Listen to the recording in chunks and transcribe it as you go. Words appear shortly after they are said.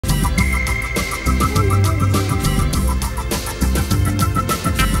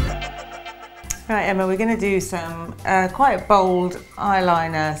Right, Emma, we're going to do some quite bold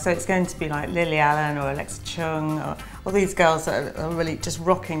eyeliner. So it's going to be like Lily Allen or Alexa Chung or all these girls that are really just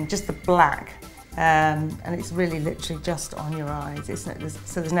rocking just the black. And it's really literally just on your eyes. So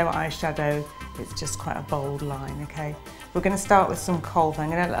there's no eyeshadow, it's just quite a bold line, okay? We're going to start with some cold.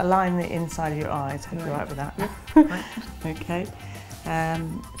 I'm going to align the inside of your eyes. Hope you're right with that. Yeah. Okay.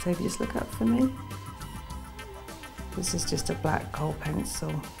 So if you just look up for me. This is just a black kohl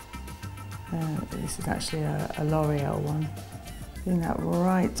pencil. This is actually a L'Oreal one. Putting that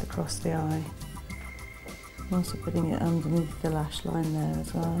right across the eye. I'm also putting it underneath the lash line there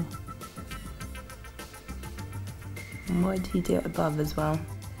as well. And why do you do it above as well?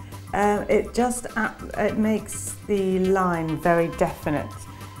 It makes the line very definite.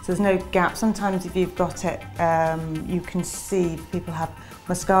 So there's no gap. Sometimes if you've got it, you can see, people have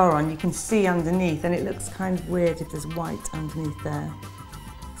mascara on, you can see underneath and it looks kind of weird if there's white underneath there.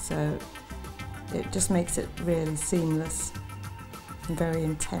 So it just makes it really seamless and very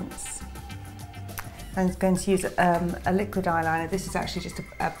intense. I'm going to use a liquid eyeliner. This is actually just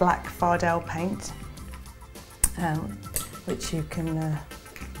a black Fardell paint, which you can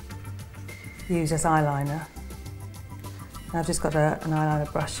use as eyeliner. And I've just got an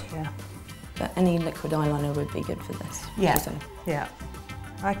eyeliner brush here. But any liquid eyeliner would be good for this. Yeah, yeah.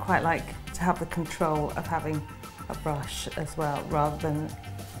 I quite like to have the control of having a brush as well, rather than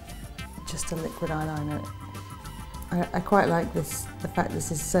just a liquid eyeliner. I quite like this, the fact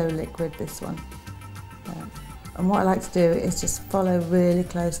this is so liquid, this one. And what I like to do is just follow really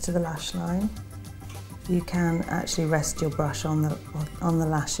close to the lash line. You can actually rest your brush on the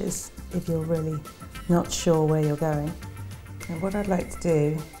lashes if you're really not sure where you're going. And what I'd like to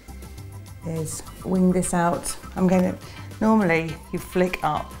do is wing this out. Normally you flick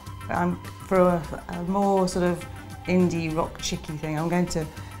up. For a more sort of indie rock chicky thing, I'm going to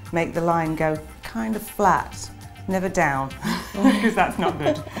make the line go kind of flat, never down, because that's not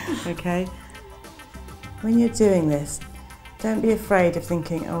good, okay? When you're doing this, don't be afraid of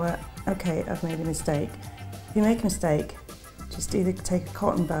thinking, oh, okay, I've made a mistake. If you make a mistake, just either take a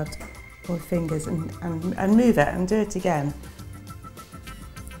cotton bud or fingers and move it and do it again.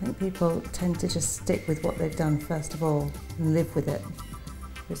 I think people tend to just stick with what they've done first of all and live with it.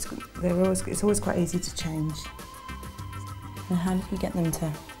 It's always quite easy to change. And how do you get them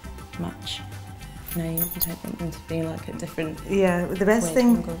to match? No, you don't want them to be like a different... Yeah, the best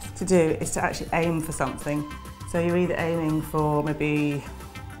thing to do is to actually aim for something. So you're either aiming for maybe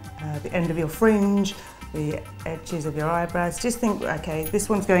the end of your fringe, the edges of your eyebrows. Just think, okay, this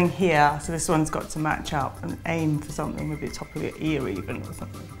one's going here, so this one's got to match up, and aim for something, maybe the top of your ear even or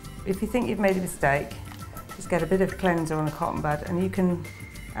something. If you think you've made a mistake, just get a bit of cleanser on a cotton bud and you can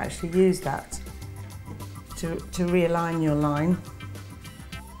actually use that to realign your line.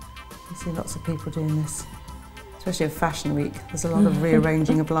 You see lots of people doing this, especially at Fashion Week. There's a lot of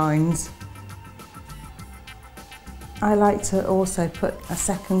rearranging of lines. I like to also put a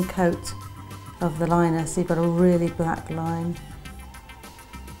second coat of the liner, so you've got a really black line.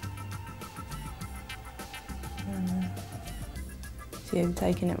 So you're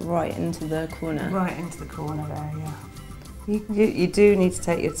taking it right into the corner? Right into the corner there, yeah. You do need to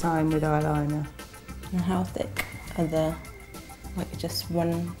take your time with eyeliner. And how thick are the, like just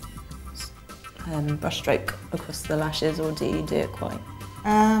one brush stroke across the lashes, or do you do it quite?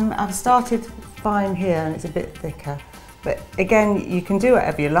 I've started fine here and it's a bit thicker. But again, you can do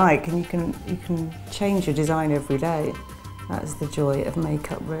whatever you like and you can change your design every day. That's the joy of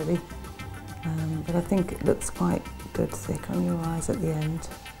makeup, really. But I think it looks quite good thick on your eyes at the end.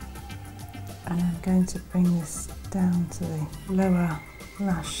 And I'm going to bring this down to the lower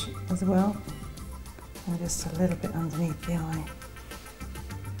lash as well. And just a little bit underneath the eye.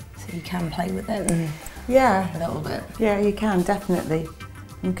 So you can play with it? Yeah. A little bit? Yeah, you can, definitely.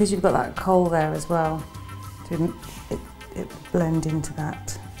 And because you've got that kohl there as well, it blend into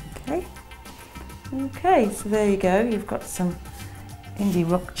that. Okay. Okay, so there you go. You've got some indie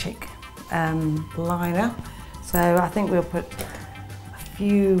rock chick liner. So I think we'll put a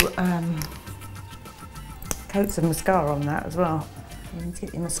few coats of mascara on that as well. You need to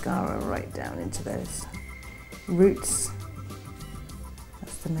get your mascara right down into those roots.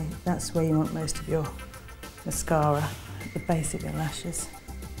 That's where you want most of your mascara, at the base of your lashes.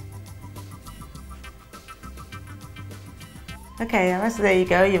 Okay, so there you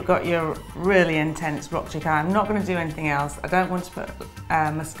go, you've got your really intense rock chick eye. I'm not going to do anything else. I don't want to put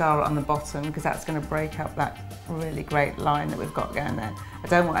mascara on the bottom because that's going to break up that really great line that we've got going there. I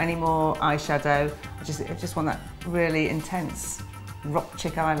don't want any more eyeshadow. I just want that really intense rock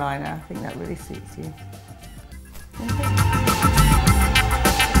chick eyeliner. I think that really suits you. Okay.